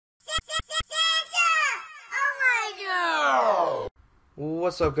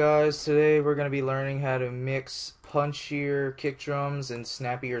What's up, guys? Today we're going to be learning how to mix Punchier kick drums and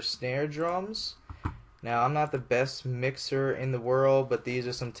Snappier snare drums. Now, I'm not the best mixer in the world, but these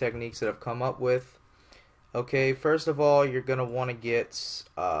are some techniques that I've come up with. Okay, first of all, you're going to want to get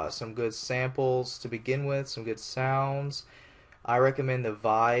some good samples to begin with, some good sounds. I recommend the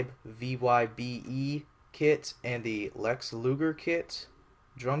Vibe, VYBE kit and the Lex Luger kit,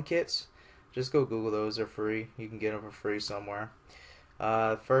 drum kits. Just go Google those, they're free. You can get them for free somewhere.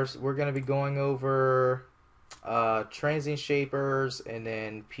 First, we're going to be going over Transient Shapers and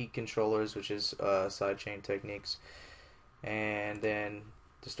then peak controllers, which is sidechain techniques, and then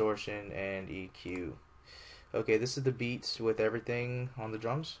distortion and EQ. Okay, this is the beats with everything on the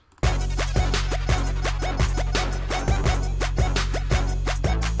drums.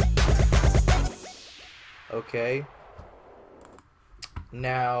 Okay.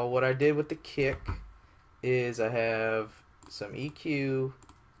 Now, what I did with the kick is I have some EQ,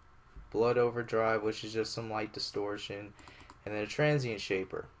 blood overdrive, which is just some light distortion, and then a transient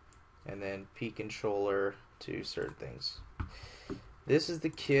shaper, and then peak controller to certain things. This is the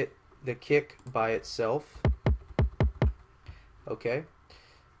kick by itself. Okay,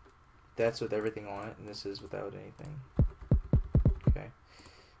 that's with everything on it, and this is without anything. Okay,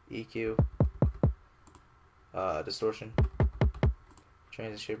 EQ, distortion,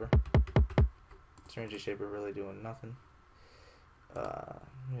 transient shaper. Transient shaper really doing nothing.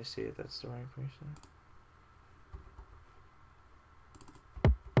 Let me see if that's the right person.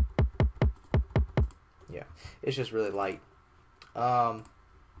 Yeah, it's just really light.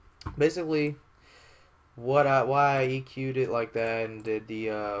 Basically, why I EQ'd it like that and did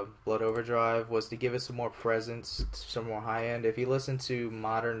the blood overdrive was to give it some more presence, some more high end. If you listen to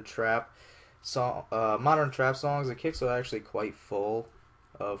modern trap songs, the kicks are actually quite full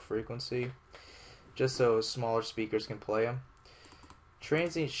of frequency, just so smaller speakers can play them.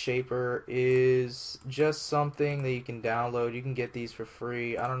 Transient Shaper is just something that you can download. You can get these for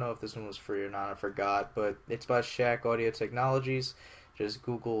free. I don't know if this one was free or not, I forgot, but it's by Shack Audio Technologies. Just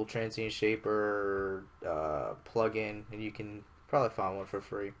Google Transient Shaper plugin and you can probably find one for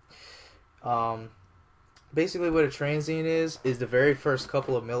free. Basically what a transient is the very first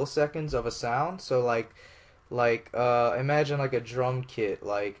couple of milliseconds of a sound. So like imagine like a drum kit,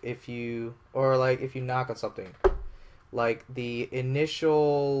 like if you knock on something, like the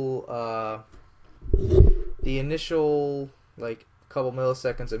initial like couple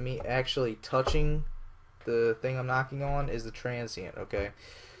milliseconds of me actually touching the thing I'm knocking on is the transient. Okay,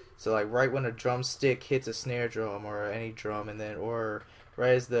 so like right when a drumstick hits a snare drum or any drum, and then or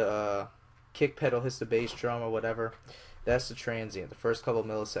right as the kick pedal hits the bass drum or whatever, that's the transient, the first couple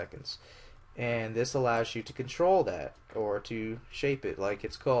milliseconds. And this allows you to control that, or to shape it like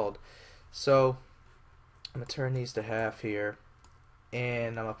it's called. So I'm going to turn these to half here,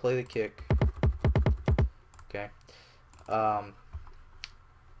 and I'm going to play the kick. Okay.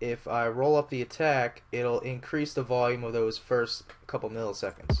 If I roll up the attack, it'll increase the volume of those first couple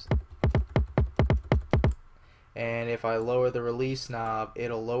milliseconds. And if I lower the release knob,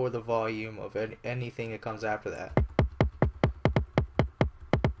 it'll lower the volume of anything that comes after that.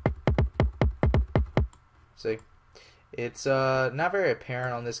 See? It's not very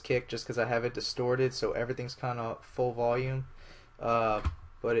apparent on this kick just because I have it distorted, so everything's kind of full volume.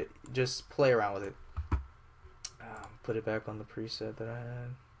 But just play around with it. Put it back on the preset that I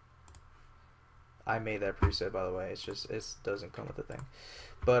had. I made that preset, by the way. It's just, it doesn't come with the thing.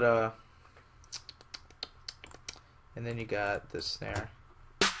 But and then you got the snare.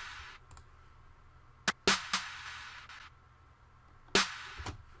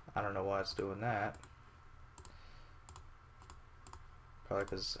 I don't know why it's doing that. Probably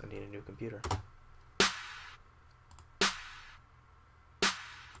because I need a new computer.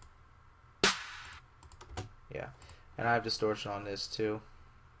 Yeah, and I have distortion on this too.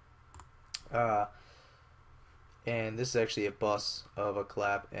 And this is actually a bus of a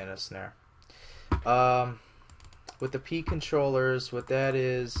clap and a snare. With the peak controllers, what that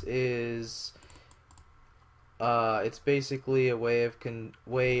is it's basically a way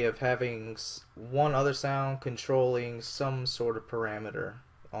of having one other sound controlling some sort of parameter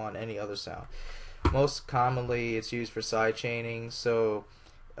on any other sound. Most commonly it's used for side chaining, so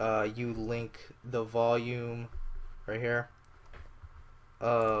you link the volume right here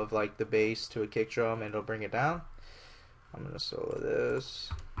of like the bass to a kick drum and it'll bring it down. I'm gonna solo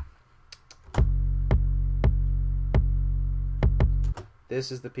this.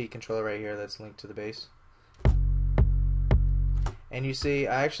 This is the peak controller right here that's linked to the bass. And you see,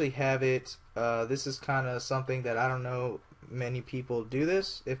 I actually have it. This is kind of something that I don't know many people do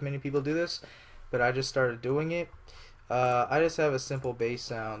this, if many people do this, but I just started doing it. I just have a simple bass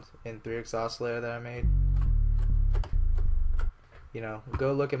sound in 3x oscillator that I made. You know,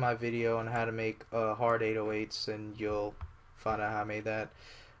 go look at my video on how to make hard 808s and you'll find out how I made that.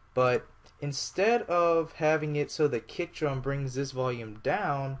 But instead of having it so the kick drum brings this volume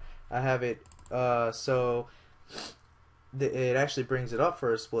down, I have it so it actually brings it up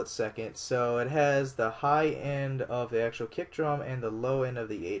for a split second. So it has the high end of the actual kick drum and the low end of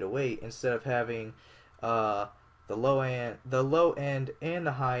the 808. Instead of having the low end and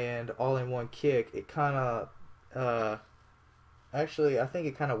the high end all in one kick, it kind of actually, I think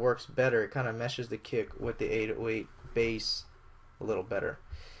it kind of works better. It kind of meshes the kick with the 808 bass a little better.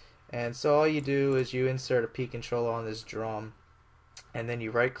 And so all you do is you insert a peak controller on this drum, and then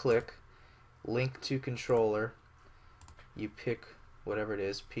you right click, link to controller, you pick whatever it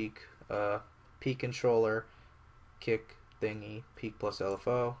is, peak controller, kick thingy, peak plus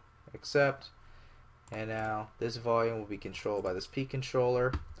LFO, accept, and now this volume will be controlled by this peak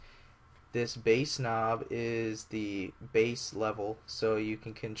controller. This bass knob is the bass level, so you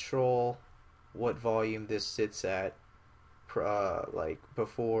can control what volume this sits at like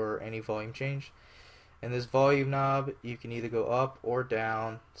before any volume change. And this volume knob, you can either go up or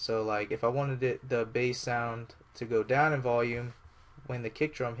down. So like if I wanted the bass sound to go down in volume when the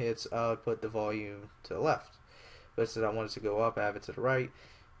kick drum hits, I would put the volume to the left. But since I want it to go up, I have it to the right.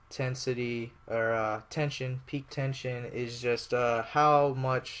 Tensity or tension, peak tension is just how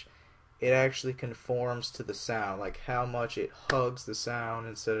much it actually conforms to the sound, like how much it hugs the sound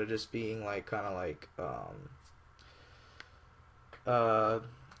instead of just being like kind of like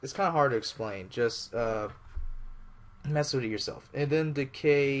it's kind of hard to explain. Just mess with it yourself. And then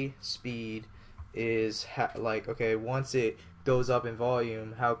decay speed is like, okay, once it goes up in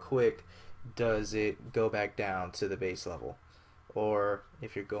volume, how quick does it go back down to the bass level? Or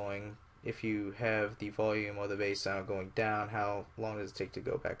if you have the volume or the bass sound going down, how long does it take to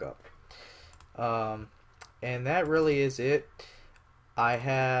go back up? And that really is it. I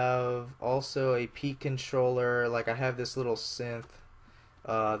have also a peak controller. Like I have this little synth,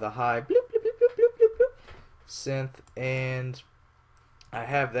 the high bloop, bloop, bloop, bloop, bloop, bloop, bloop, synth, and I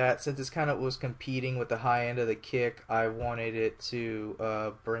have that. Since this kind of was competing with the high end of the kick, I wanted it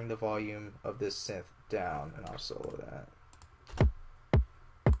to bring the volume of this synth down, and I'll solo that.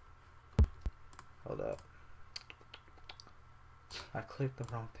 Hold up. I clicked the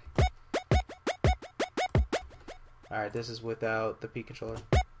wrong thing. Alright, this is without the peak controller.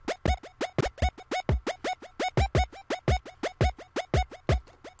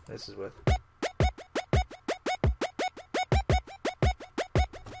 This is with.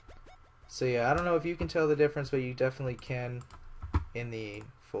 So yeah, I don't know if you can tell the difference, but you definitely can in the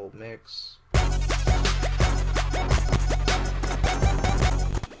full mix.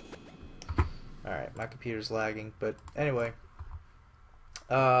 Alright, my computer's lagging, but anyway.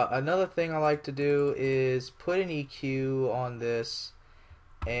 Another thing I like to do is put an EQ on this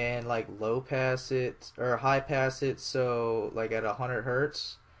and like low pass it or high pass it, so like at 100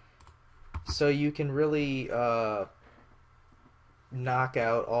 Hertz, so you can really knock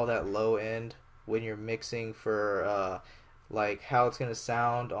out all that low end when you're mixing for like how it's gonna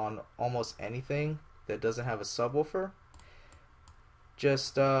sound on almost anything that doesn't have a subwoofer.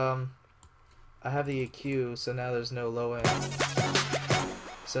 Just I have the EQ, so now there's no low end.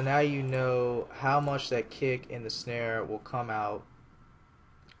 So now you know how much that kick in the snare will come out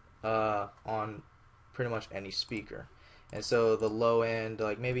on pretty much any speaker. And so the low end,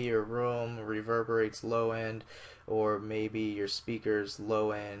 like maybe your room reverberates low end, or maybe your speaker's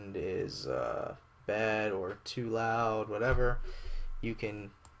low end is bad or too loud, whatever, you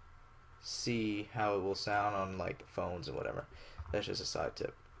can see how it will sound on like phones and whatever. That's just a side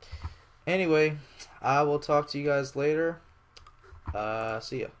tip. Anyway, I will talk to you guys later.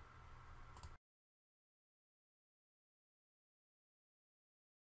 See ya.